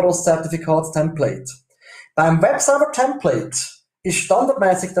oder Kerberos Zertifikatstemplate. Beim Webserver-Template ist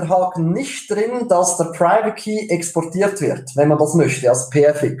standardmäßig der Haken nicht drin, dass der Private Key exportiert wird, wenn man das möchte, als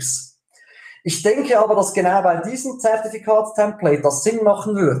PFX. Ich denke aber, dass genau bei diesem Zertifikatstemplate das Sinn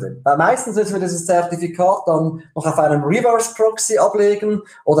machen würde. Weil meistens müssen wir dieses Zertifikat dann noch auf einem Reverse Proxy ablegen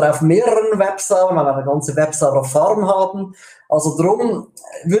oder auf mehreren Webservern, weil wir eine ganze Webserver-Farm haben. Also darum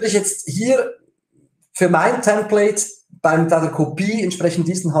würde ich jetzt hier für mein Template bei der Kopie entsprechend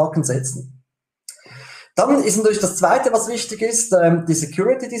diesen Haken setzen. Dann ist natürlich das Zweite, was wichtig ist, die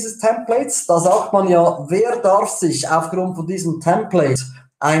Security dieses Templates. Da sagt man ja, wer darf sich aufgrund von diesem Template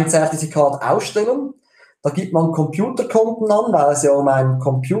ein Zertifikat ausstellen. Da gibt man Computerkonten an, weil es ja um ein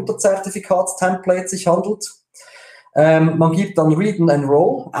Computerzertifikatstemplate sich handelt. Man gibt dann Read and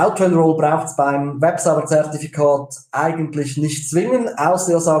Enroll. Auto-Enroll braucht es beim Webserver-Zertifikat eigentlich nicht zwingen,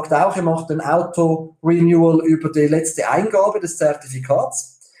 außer er sagt auch, er macht den Auto-Renewal über die letzte Eingabe des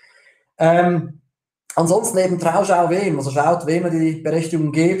Zertifikats. Ansonsten eben Schau wem, also schaut, wem er die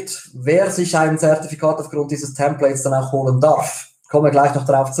Berechtigung gibt, wer sich ein Zertifikat aufgrund dieses Templates dann auch holen darf. Kommen wir gleich noch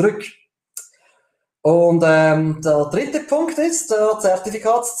darauf zurück. Und der dritte Punkt ist der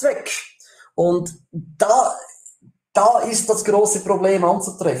Zertifikatszweck. Und da ist das große Problem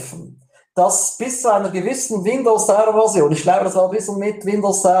anzutreffen. Dass bis zu einer gewissen Windows-Server-Version, ich glaube, das war ein bisschen mit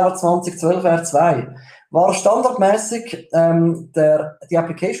Windows Server 2012 R2, war standardmäßig die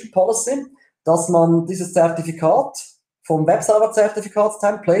Application Policy, dass man dieses Zertifikat vom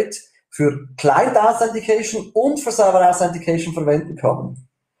Webserver-Zertifikatstemplate für Client Authentication und für Server Authentication verwenden kann.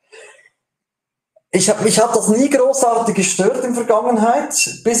 Mich hat das nie großartig gestört in der Vergangenheit,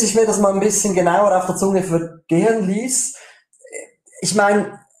 bis ich mir das mal ein bisschen genauer auf der Zunge vergehen ließ. Ich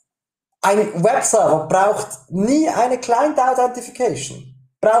meine, ein Webserver braucht nie eine Client Authentication.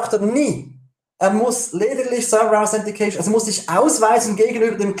 Braucht er nie. Er muss lediglich Server Authentication, also muss sich ausweisen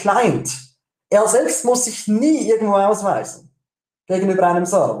gegenüber dem Client. Er selbst muss sich nie irgendwo ausweisen gegenüber einem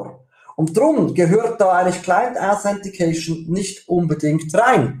Server. Und drum gehört da eigentlich Client Authentication nicht unbedingt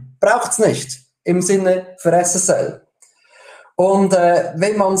rein. Braucht's nicht im Sinne für SSL. Und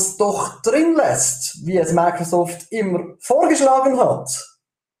wenn man es doch drin lässt, wie es Microsoft immer vorgeschlagen hat,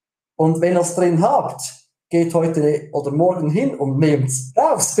 und wenn ihr es drin habt, geht heute oder morgen hin und nehmt's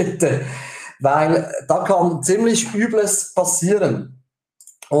raus, bitte. Weil da kann ziemlich Übles passieren.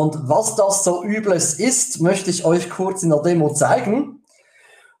 Und was das so Übles ist, möchte ich euch kurz in der Demo zeigen.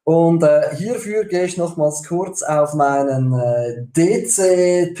 Und hierfür gehe ich nochmals kurz auf meinen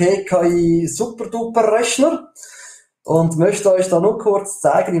DC PKI Super-Duper Rechner und möchte euch da nur kurz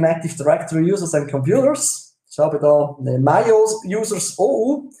zeigen im Active Directory Users and Computers. Ich habe da eine My Users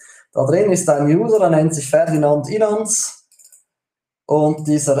OU. Da drin ist ein User, der nennt sich Ferdinand Inans. Und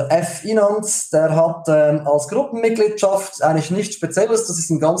dieser F. Inans, der hat als Gruppenmitgliedschaft eigentlich nichts Spezielles, das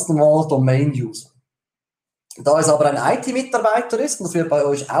ist ein ganz normaler Domain-User. Da es aber ein IT-Mitarbeiter ist, und das wird bei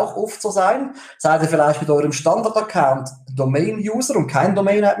euch auch oft so sein, seid ihr vielleicht mit eurem Standard-Account Domain-User und kein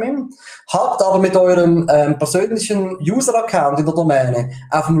Domain-Admin, habt aber mit eurem persönlichen User-Account in der Domäne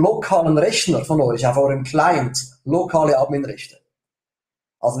auf dem lokalen Rechner von euch, auf eurem Client, lokale Admin-Rechte.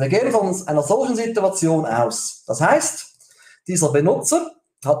 Also wir gehen von einer solchen Situation aus. Das heißt, dieser Benutzer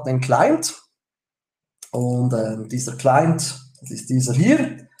hat einen Client und dieser Client, das ist dieser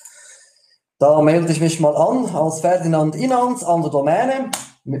hier. Da melde ich mich mal an als Ferdinand Inans an der Domäne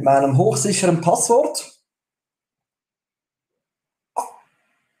mit meinem hochsicheren Passwort.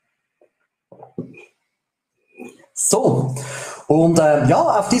 So, und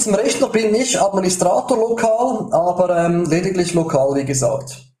ja, auf diesem Rechner bin ich Administrator lokal, aber lediglich lokal, wie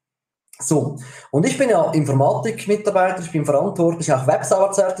gesagt. So, und ich bin ja Informatik-Mitarbeiter, ich bin verantwortlich, auch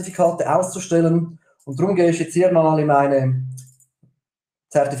Webserver-Zertifikate auszustellen. Und darum gehe ich jetzt hier mal in meine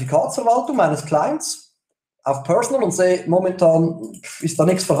Zertifikatsverwaltung meines Clients auf Personal und sehe, momentan ist da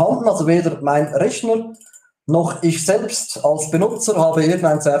nichts vorhanden, also weder mein Rechner noch ich selbst als Benutzer habe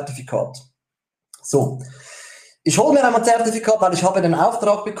irgendein Zertifikat. So, ich hole mir einmal ein Zertifikat, weil ich habe den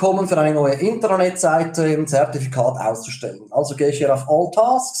Auftrag bekommen, für eine neue Internetseite ein Zertifikat auszustellen. Also gehe ich hier auf All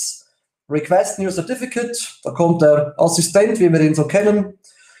Tasks, Request New Certificate, da kommt der Assistent, wie wir ihn so kennen.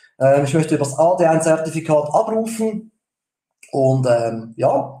 Ich möchte über das AD ein Zertifikat abrufen. Und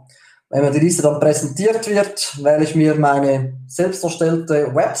ja, wenn mir die Liste dann präsentiert wird, wähle ich mir meine selbst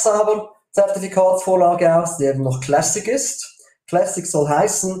erstellte Webserver-Zertifikatsvorlage aus, die eben noch Classic ist. Classic soll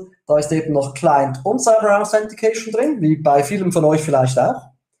heißen, da ist eben noch Client und Server Authentication drin, wie bei vielen von euch vielleicht auch.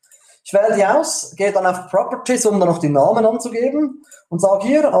 Ich wähle die aus, gehe dann auf Properties, um dann noch die Namen anzugeben und sage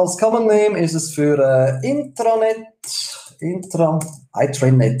hier, als Common Name ist es für iTrain,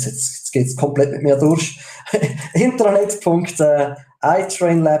 jetzt geht es komplett mit mir durch,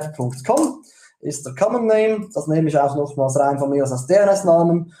 intranet.itrainlab.com ist der Common Name, das nehme ich auch nochmals rein von mir als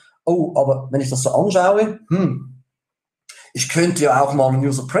DNS-Namen. Oh, aber wenn ich das so anschaue, ich könnte ja auch mal einen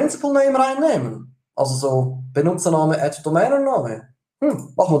User Principal Name reinnehmen, also so Benutzername @Domainername.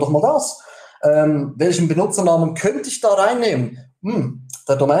 Machen wir doch mal das. Welchen Benutzernamen könnte ich da reinnehmen?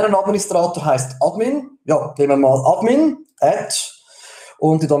 Der Domänenadministrator heißt Admin. Ja, nehmen wir mal Admin,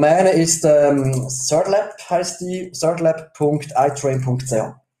 und die Domäne ist Certlab, heißt die, certlab.itrain.ch.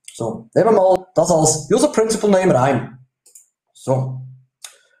 So, nehmen wir mal das als User Principal Name rein. So,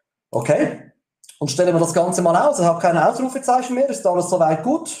 okay. Und stellen wir das Ganze mal aus. Ich habe keine Ausrufezeichen mehr, ist alles soweit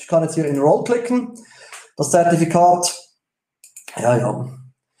gut. Ich kann jetzt hier Enroll klicken. Das Zertifikat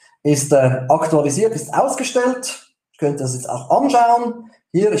ist aktualisiert, ist ausgestellt. Ich könnte das jetzt auch anschauen.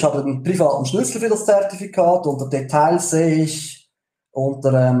 Hier, ich habe den privaten Schlüssel für das Zertifikat. Unter Details sehe ich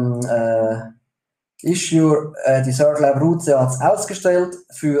unter Issue die Certlab Root hat es ausgestellt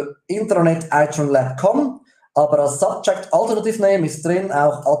für intranet.itrainlab.com, aber als Subject Alternative Name ist drin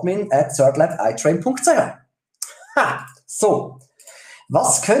auch admin@certlab.itrain.ch. So.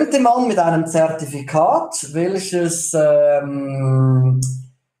 Was könnte man mit einem Zertifikat, welches Client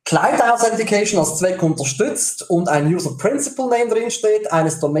Authentication als Zweck unterstützt und ein User Principal Name drinsteht,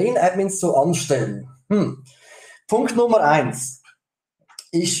 eines Domain Admins so anstellen? Punkt Nummer 1.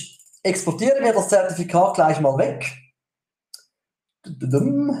 Ich exportiere mir das Zertifikat gleich mal weg.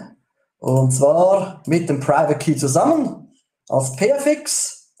 Und zwar mit dem Private Key zusammen als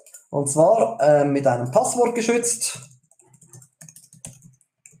PFX. Und zwar mit einem Passwort geschützt.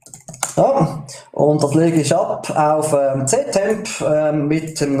 Ja, und das lege ich ab auf ctemp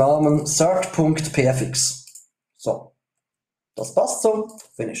mit dem Namen cert.pfx. So, das passt so,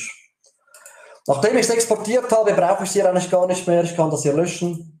 finish. Nachdem ich es exportiert habe, brauche ich es hier eigentlich gar nicht mehr. Ich kann das hier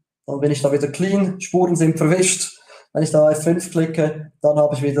löschen, dann bin ich da wieder clean, Spuren sind verwischt. Wenn ich da F5 klicke, dann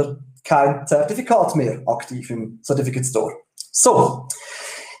habe ich wieder kein Zertifikat mehr aktiv im Certificate Store. So.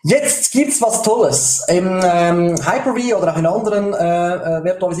 Jetzt gibt's was Tolles. Im Hyper-V oder auch in anderen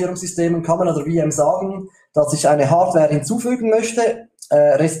Virtualisierungssystemen kann man oder VM sagen, dass ich eine Hardware hinzufügen möchte,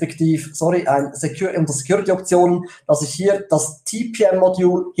 unter Security-Optionen, dass ich hier das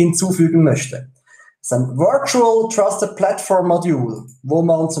TPM-Modul hinzufügen möchte. Das ist ein Virtual Trusted Platform Modul, wo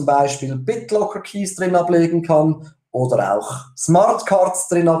man zum Beispiel BitLocker-Keys drin ablegen kann oder auch Smart Cards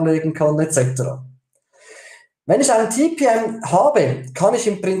drin ablegen kann, etc. Wenn ich einen TPM habe, kann ich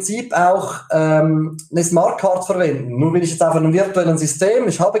im Prinzip auch eine Smart Card verwenden. Nun bin ich jetzt auf einem virtuellen System,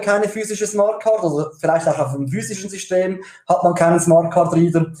 ich habe keine physische Smart Card, oder vielleicht auch auf einem physischen System hat man keinen Smart Card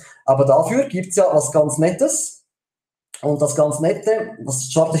Reader, aber dafür gibt es ja was ganz Nettes. Und das ganz Nette, das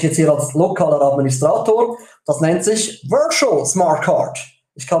starte ich jetzt hier als lokaler Administrator, das nennt sich Virtual Smart Card.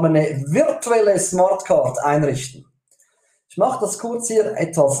 Ich kann mir eine virtuelle Smart Card einrichten. Ich mache das kurz hier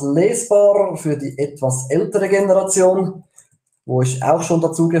etwas lesbarer für die etwas ältere Generation, wo ich auch schon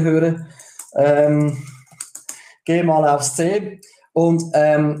dazugehöre. Gehe mal aufs C. Und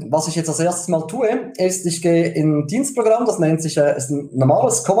was ich jetzt als erstes mal tue, ist, ich gehe in ein Dienstprogramm, das nennt sich, ist ein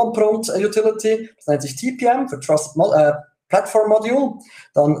normales Command Prompt Utility, das nennt sich TPM für Trusted Platform Module,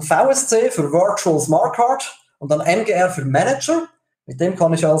 dann VSC für Virtual Smart Card und dann MGR für Manager. Mit dem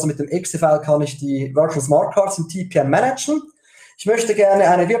kann ich also, mit dem XFL kann ich die Virtual Smart Cards im TPM managen. Ich möchte gerne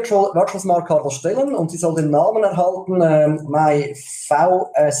eine Virtual Smart Card erstellen und sie soll den Namen erhalten,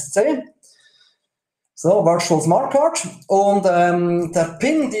 myVSC. So, Virtual Smart Card. Und der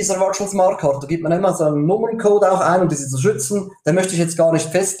PIN dieser Virtual Smart Card, da gibt man immer so einen Nummerncode auch ein, um diese zu schützen. Den möchte ich jetzt gar nicht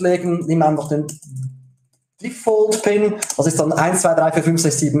festlegen. Nimm einfach den Default PIN. Das ist dann 1, 2, 3, 4, 5,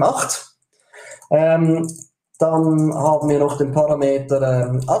 6, 7, 8. Dann haben wir noch den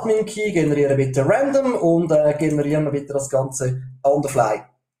Parameter Admin Key, generiere bitte random und generieren wir bitte das Ganze on the fly.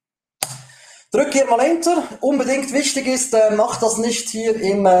 Drück hier mal Enter. Unbedingt wichtig ist, mach das nicht hier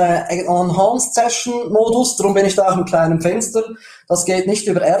im Enhanced Session Modus, darum bin ich da auch im kleinen Fenster. Das geht nicht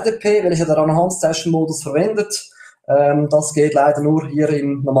über RDP, weil ich ja den Enhanced Session Modus verwendet. Das geht leider nur hier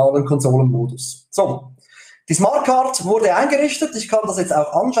im normalen Konsolenmodus. So. Die Smart Card wurde eingerichtet. Ich kann das jetzt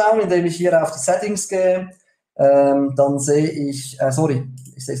auch anschauen, indem ich hier auf die Settings gehe. Dann sehe ich,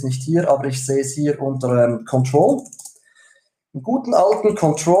 ich sehe es nicht hier, aber ich sehe es hier unter Control. Im guten alten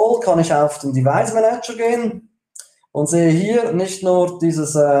Control kann ich auf den Device Manager gehen und sehe hier nicht nur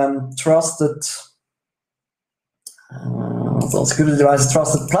dieses Trusted also Security Devices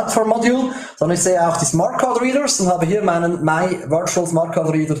Trusted Platform Module, sondern ich sehe auch die Smart Card Readers und habe hier meinen My Virtual Smart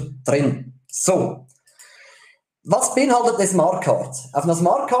Card Reader drin. So. Was beinhaltet eine Smart Card? Auf einer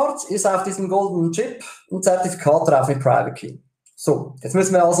Smart Card ist auf diesem goldenen Chip ein Zertifikat drauf mit Private Key. So, jetzt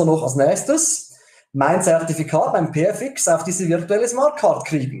müssen wir also noch als nächstes mein Zertifikat, mein PFX, auf diese virtuelle Smart Card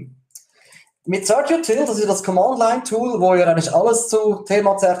kriegen. Mit Search Your Till, das ist das Command-Line-Tool, wo ihr eigentlich alles zu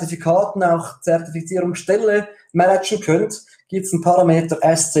Thema Zertifikaten, auch Zertifizierungsstelle managen könnt, gibt es einen Parameter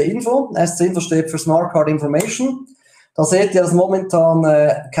SC-Info. SC-Info steht für Smart Card Information. Da seht ihr, dass momentan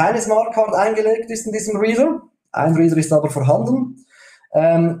keine Smart Card eingelegt ist in diesem Reader. Ein Reader ist aber vorhanden.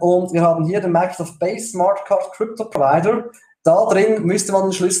 Und wir haben hier den Microsoft Base Smart Card Crypto Provider. Da drin müsste man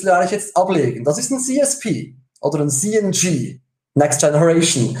den Schlüssel eigentlich jetzt ablegen. Das ist ein CSP oder ein CNG. Next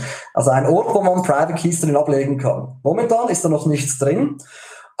Generation, also ein Ort, wo man Private Keys drin ablegen kann. Momentan ist da noch nichts drin,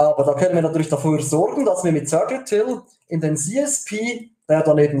 aber da können wir natürlich dafür sorgen, dass wir mit Search Your Till in den CSP, der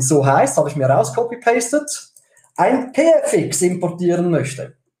dann eben so heißt, habe ich mir raus copy-pasted, ein PFX importieren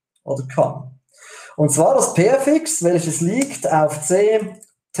möchte oder kann. Und zwar das PFX, welches liegt auf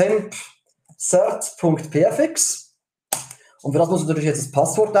Templates.pfx. Und für das muss ich natürlich jetzt das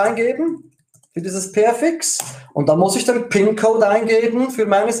Passwort eingeben für dieses PFX. Und dann muss ich den PIN-Code eingeben für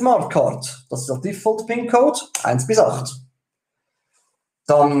meine Smart Card. Das ist der Default-PIN-Code 1 bis 8.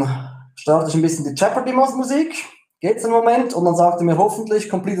 Dann starte ich ein bisschen die Jeopardy-Musik. Geht's einen Moment und dann sagt er mir hoffentlich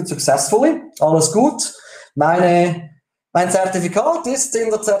completed successfully. Alles gut. Mein Zertifikat ist in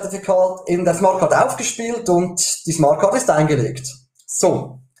der Smart Card aufgespielt und die Smart Card ist eingelegt.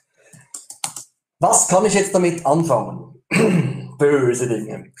 So. Was kann ich jetzt damit anfangen? Böse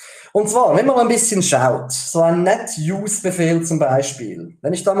Dinge. Und zwar, wenn man ein bisschen schaut, so ein net-use-Befehl zum Beispiel,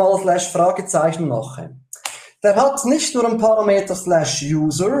 wenn ich da mal /Fragezeichen mache, der hat nicht nur ein Parameter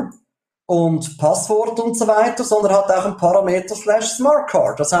 /user und Passwort und so weiter, sondern hat auch ein Parameter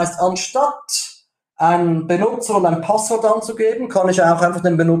 /smartcard. Das heißt, anstatt einen Benutzer und ein Passwort anzugeben, kann ich auch einfach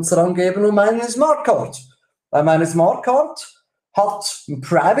den Benutzer angeben und meine Smartcard. Weil meine Smartcard hat einen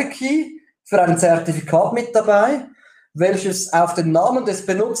Private Key für ein Zertifikat mit dabei, welches auf den Namen des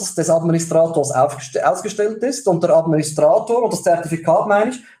Benutzers, des Administrators ausgestellt ist. Und der Administrator, oder das Zertifikat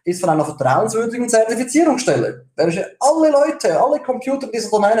meine ich, ist von einer vertrauenswürdigen Zertifizierungsstelle, welche alle Leute, alle Computer dieser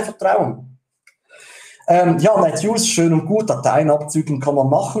Domäne vertrauen. Ja, net-use, schön und gut, Dateien abzügeln kann man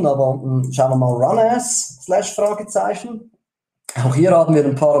machen, aber schauen wir mal run as /Fragezeichen. Auch hier haben wir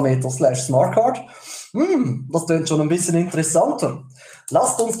den Parameter /smartcard. Das klingt schon ein bisschen interessanter.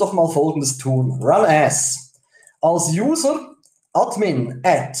 Lasst uns doch mal Folgendes tun. Run as. Als User admin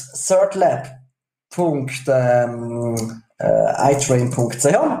at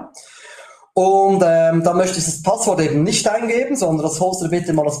certlab.itrain.ch und da möchte ich das Passwort eben nicht eingeben, sondern das hostet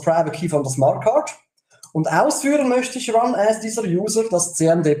bitte mal das Private Key von der Smart Card und ausführen möchte ich run as dieser User das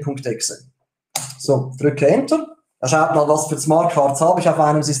cmd.exe. So, drücke Enter. Er schaut mal, was für Smart Cards habe ich auf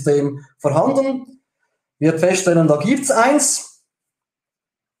einem System vorhanden. Wird feststellen, da gibt es eins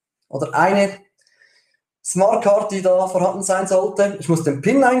oder eine Smart Card, die da vorhanden sein sollte. Ich muss den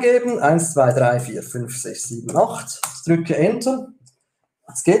PIN eingeben. 1, 2, 3, 4, 5, 6, 7, 8. Ich drücke Enter.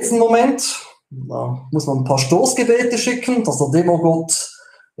 Jetzt geht es einen Moment. Da muss man ein paar Stoßgebete schicken, dass der Demogott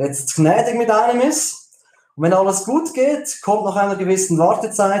jetzt gnädig mit einem ist. Und wenn alles gut geht, kommt nach einer gewissen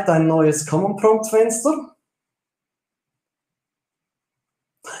Wartezeit ein neues Command Prompt Fenster.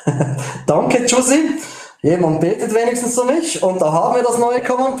 Danke, Jussi. Jemand betet wenigstens für mich. Und da haben wir das neue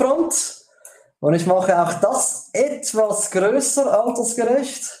Command Prompt. Und ich mache auch das etwas größer,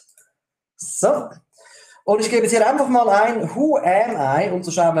 altersgerecht. So. Und ich gebe jetzt hier einfach mal ein, who am I? Und so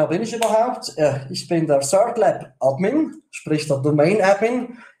schauen wir, wer bin ich überhaupt? Ich bin der Certlab Admin, sprich der Domain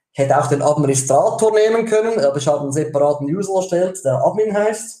Admin. Ich hätte auch den Administrator nehmen können, aber ich habe einen separaten User erstellt, der Admin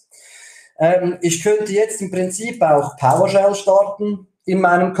heißt. Ich könnte jetzt im Prinzip auch PowerShell starten in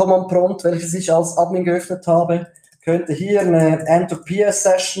meinem Command Prompt, welches ich als Admin geöffnet habe. Könnte hier eine Enter PS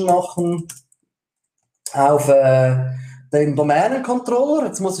Session machen auf den Domänencontroller.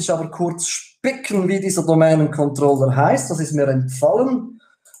 Jetzt muss ich aber kurz spicken, wie dieser Domänencontroller heißt. Das ist mir entfallen.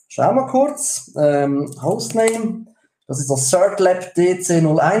 Schauen wir kurz. Hostname, das ist das Certlab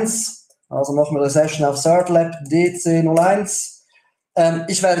DC01. Also machen wir die Session auf Certlab DC01.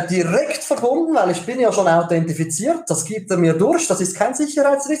 Ich werde direkt verbunden, weil ich bin ja schon authentifiziert. Das gibt er mir durch. Das ist kein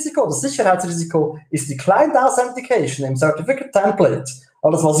Sicherheitsrisiko. Das Sicherheitsrisiko ist die Client Authentication im Certificate Template.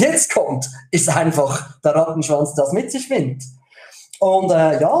 Alles, was jetzt kommt, ist einfach der Rattenschwanz, der das mit sich nimmt. Und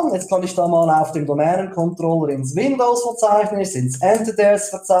ja, jetzt kann ich da mal auf dem Domänencontroller ins Windows-Verzeichnis, ins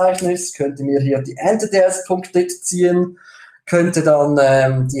Entities-Verzeichnis, könnte mir hier die Entities.dit ziehen, könnte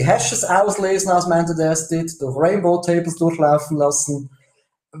dann die Hashes auslesen aus dem Entity-Did, durch Rainbow-Tables durchlaufen lassen.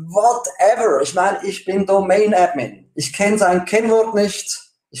 Whatever. Ich meine, ich bin Domain-Admin. Ich kenne sein Kennwort nicht.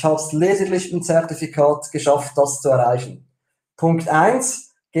 Ich habe es lediglich im Zertifikat geschafft, das zu erreichen. Punkt 1.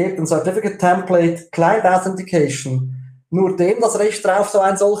 Gebt ein Certificate Template Client Authentication nur dem das Recht drauf, so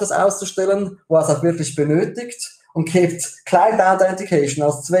ein solches auszustellen, wo es auch wirklich benötigt, und gebt Client Authentication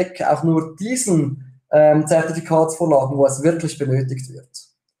als Zweck auch nur diesen Zertifikatsvorlagen, wo es wirklich benötigt wird.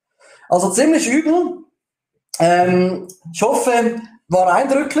 Also ziemlich übel. Ich hoffe, war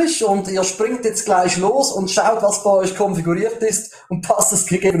eindrücklich und ihr springt jetzt gleich los und schaut, was bei euch konfiguriert ist und passt es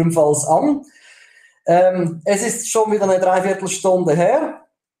gegebenenfalls an. Es ist schon wieder eine Dreiviertelstunde her.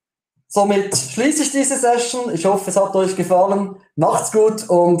 Somit schließe ich diese Session. Ich hoffe, es hat euch gefallen. Macht's gut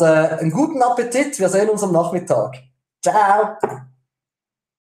und einen guten Appetit. Wir sehen uns am Nachmittag. Ciao!